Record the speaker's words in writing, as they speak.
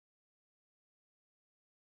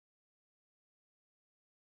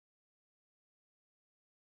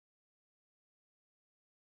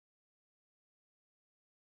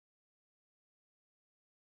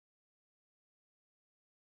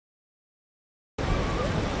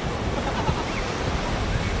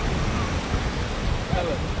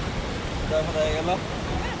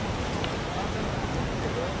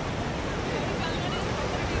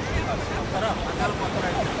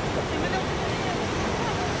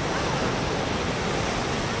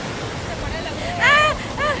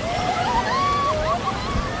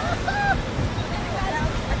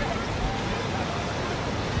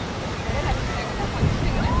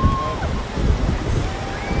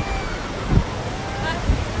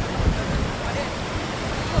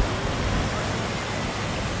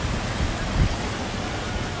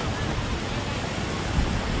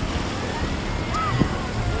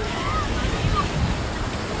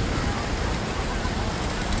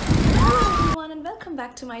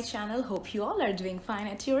Back to my channel. Hope you all are doing fine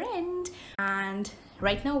at your end. And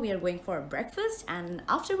right now we are going for breakfast, and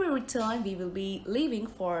after we return we will be leaving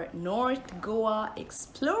for North Goa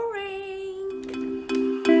exploring.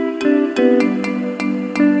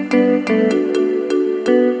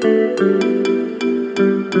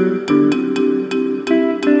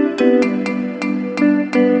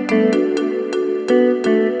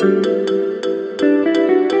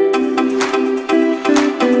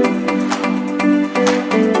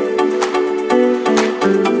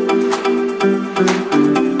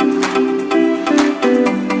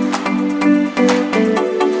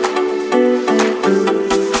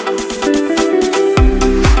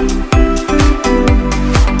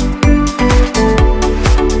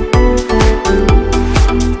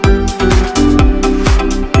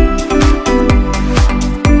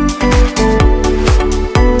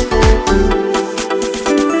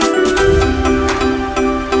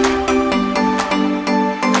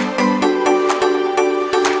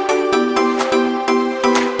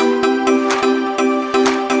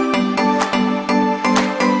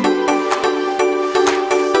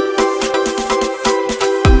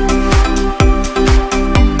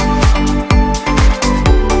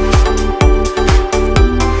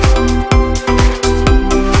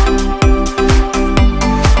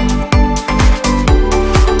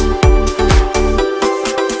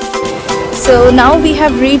 So now we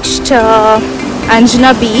have reached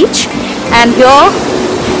Anjuna beach, and here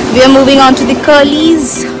we are moving on to the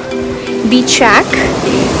Curly's beach shack,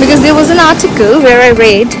 because there was an article where I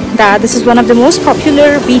read that this is one of the most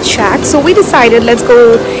popular beach shacks. So we decided let's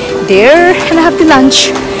go there and have the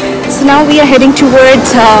lunch. So now we are heading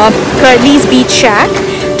towards Curly's beach shack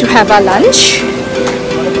to have our lunch.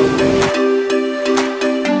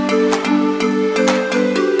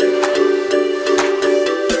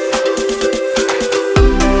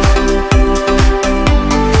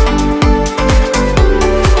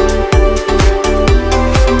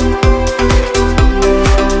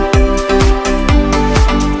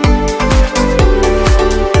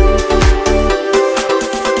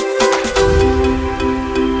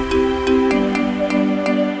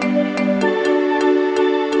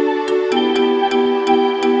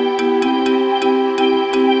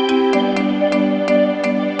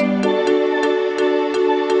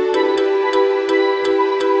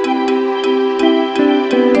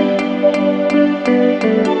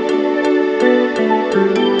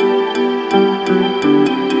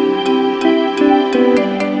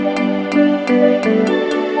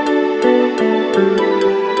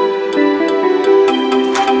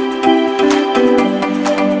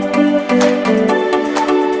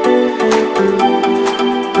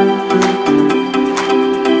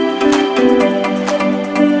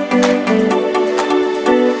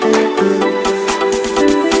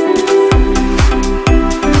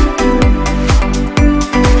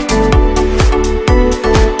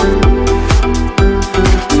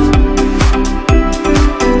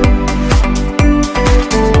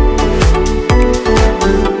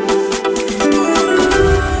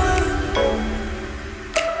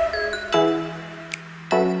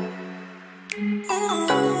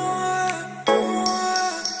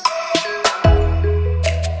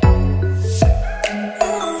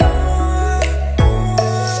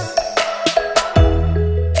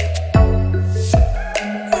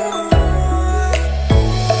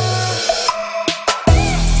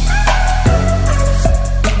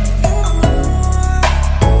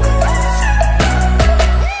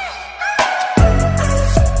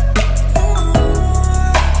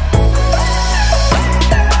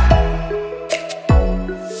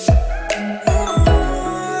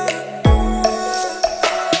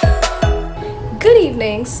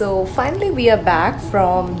 So finally we are back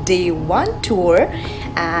from day 1 tour,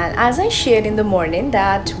 and as I shared in the morning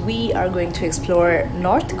that we are going to explore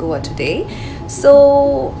North Goa today.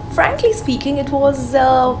 So frankly speaking, it was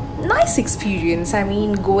nice experience. I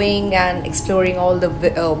mean, going and exploring all the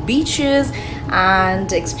beaches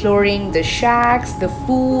and exploring the shacks, the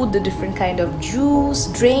food, the different kind of juice,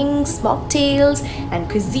 drinks, mocktails and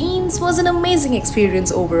cuisines was an amazing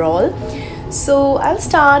experience overall. So I'll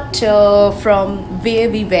start from where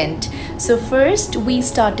we went. So first we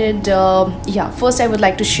started, first I would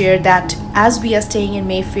like to share that as we are staying in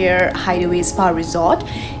Mayfair Hideaway Spa Resort,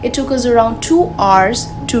 it took us around 2 hours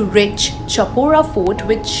to reach Chapora Fort,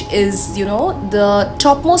 which is, you know, the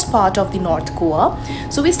topmost part of the North Goa.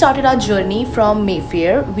 So we started our journey from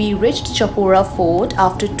Mayfair. We reached Chapora Fort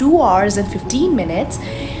after 2 hours and 15 minutes,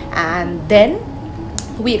 and then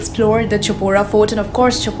we explored the Chapora Fort. And of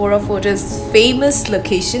course Chapora Fort is famous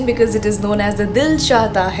location because it is known as the Dil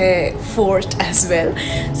Chahta Hai Fort as well.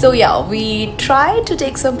 So yeah, we tried to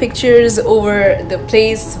take some pictures over the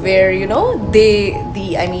place where, you know, the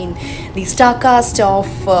star cast of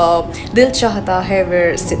Dil Chahta Hai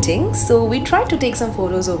were sitting. So we tried to take some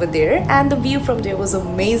photos over there, and the view from there was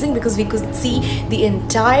amazing because we could see the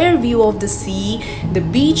entire view of the sea, the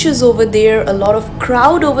beaches over there, a lot of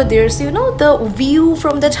crowd over there. So, you know, the view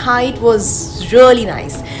from that height was really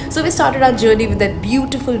nice. So we started our journey with that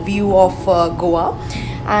beautiful view of Goa.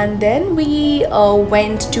 And then we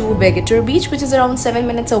went to Vegator Beach, which is around 7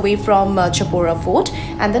 minutes away from Chapora Fort.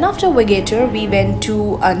 And then after Vegator, we went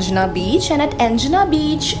to Anjana Beach. And at Anjana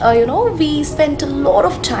Beach, you know, we spent a lot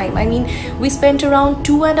of time. I mean, we spent around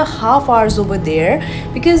 2.5 hours over there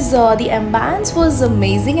because the ambience was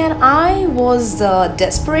amazing. And I was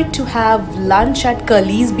desperate to have lunch at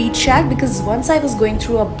Curly's Beach Shack because once I was going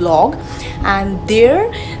through a blog, and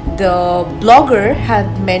there the blogger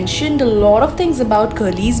had mentioned a lot of things about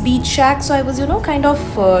Curly's Beach Shack. So I was, you know, kind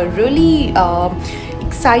of really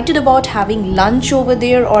excited about having lunch over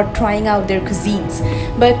there or trying out their cuisines.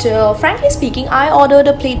 But frankly speaking, I ordered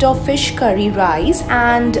a plate of fish curry rice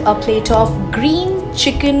and a plate of green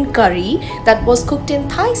chicken curry that was cooked in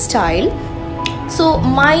Thai style. So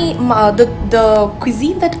the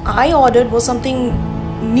cuisine that I ordered was something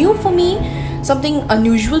new for me, something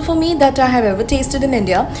unusual for me that I have ever tasted in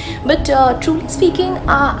India. But truly speaking,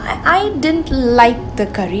 I didn't like the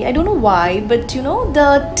curry. I don't know why, but you know,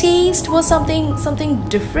 the taste was something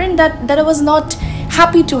different that I was not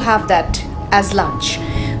happy to have that as lunch.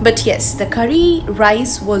 But yes, the curry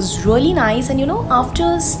rice was really nice. And you know,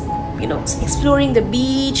 after exploring the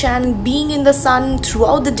beach and being in the sun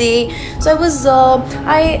throughout the day, so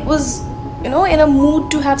I was you know, in a mood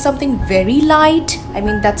to have something very light. I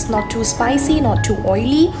mean, that's not too spicy, not too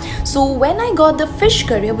oily. So when I got the fish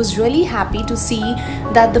curry, I was really happy to see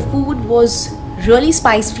that the food was really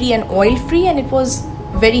spice free and oil free, and it was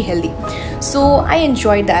very healthy. So I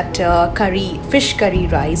enjoyed that fish curry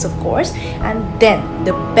rice, of course. And then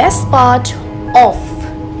the best part of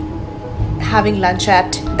having lunch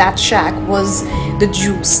at that shack was the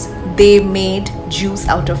juice. They made juice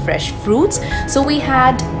out of fresh fruits. So we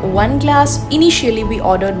had 1 glass. Initially we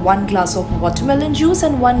ordered 1 glass of watermelon juice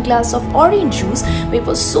and 1 glass of orange juice. It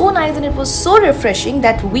was so nice and it was so refreshing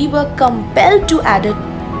that we were compelled to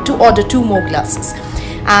order 2 more glasses.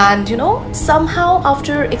 And you know, somehow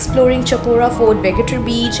after exploring Chapora Fort, Vegator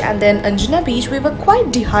Beach and then Anjana Beach, we were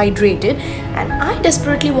quite dehydrated, and I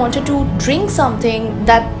desperately wanted to drink something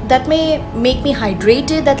that may make me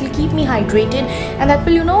hydrated, that will keep me hydrated, and that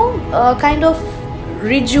will, you know, kind of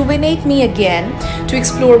rejuvenate me again to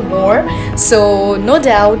explore more. So no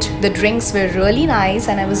doubt the drinks were really nice,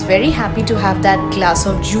 and I was very happy to have that glass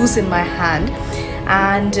of juice in my hand.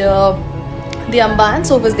 And the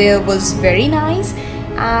ambience over there was very nice.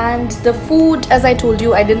 And the food, as I told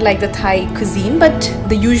you, I didn't like the Thai cuisine, but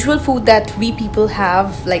the usual food that we people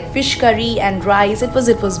have, like fish curry and rice, it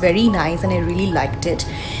was very nice and I really liked it.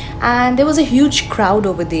 And there was a huge crowd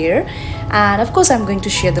over there, and of course I'm going to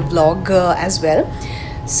share the vlog as well.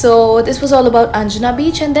 So this was all about Anjana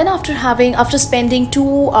Beach. And then after spending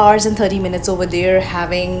 2 hours and 30 minutes over there,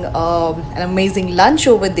 having an amazing lunch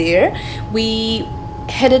over there, we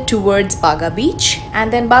headed towards Baga Beach.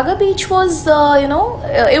 And then Baga Beach was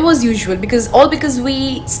it was usual because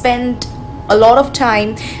we spent a lot of time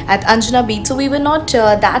at Anjana Beach, so we were not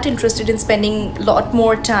that interested in spending a lot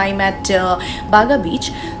more time at Baga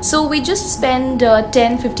Beach. So we just spent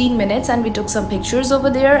 10-15 minutes and we took some pictures over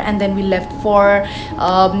there, and then we left for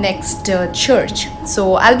next church.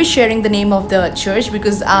 So I'll be sharing the name of the church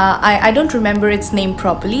because I don't remember its name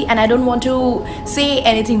properly and I don't want to say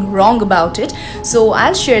anything wrong about it, so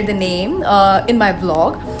I'll share the name in my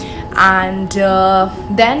vlog. And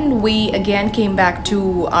then we again came back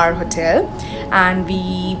to our hotel, and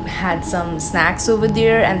we had some snacks over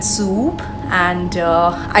there and soup. And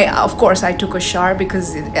of course I took a shower,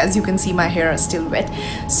 because as you can see my hair is still wet.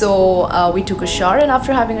 So we took a shower, and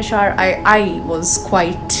after having a shower I was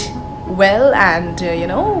quite well, and you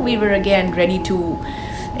know, we were again ready to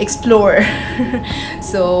explore.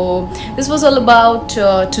 So this was all about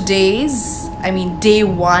day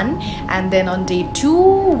 1, and then on day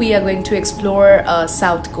 2 we are going to explore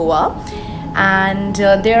South Goa. And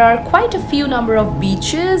there are quite a few number of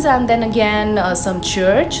beaches, and then again some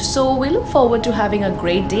church. So we look forward to having a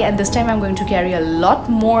great day, and this time I'm going to carry a lot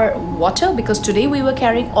more water, because today we were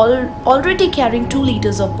already carrying 2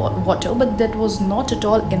 liters of water, but that was not at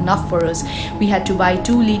all enough for us. We had to buy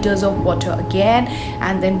 2 liters of water again,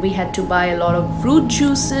 and then we had to buy a lot of fruit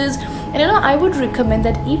juices. And you know, I would recommend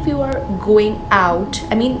that if you are going out,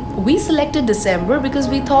 I mean, we selected December because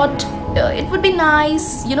we thought it would be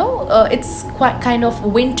nice, you know, it's quite kind of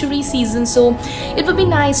wintry season, so it would be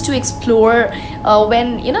nice to explore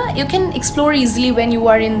when, you know, you can explore easily when you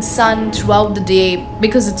are in sun throughout the day,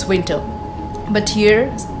 because it's winter. But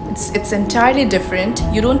here it's entirely different.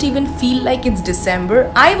 You don't even feel like it's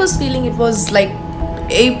December. I was feeling it was like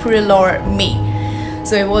April or May.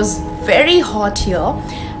 So it was very hot here,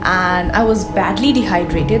 and I was badly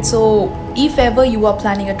dehydrated. So if ever you are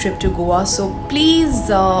planning a trip to Goa, so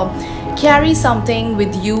please carry something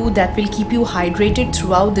with you that will keep you hydrated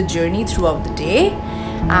throughout the journey, throughout the day.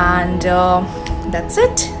 And that's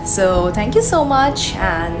it. So thank you so much,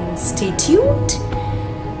 and stay tuned.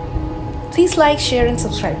 Please like, share and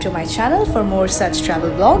subscribe to my channel for more such travel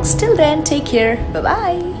vlogs. Till then, take care. Bye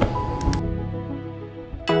bye.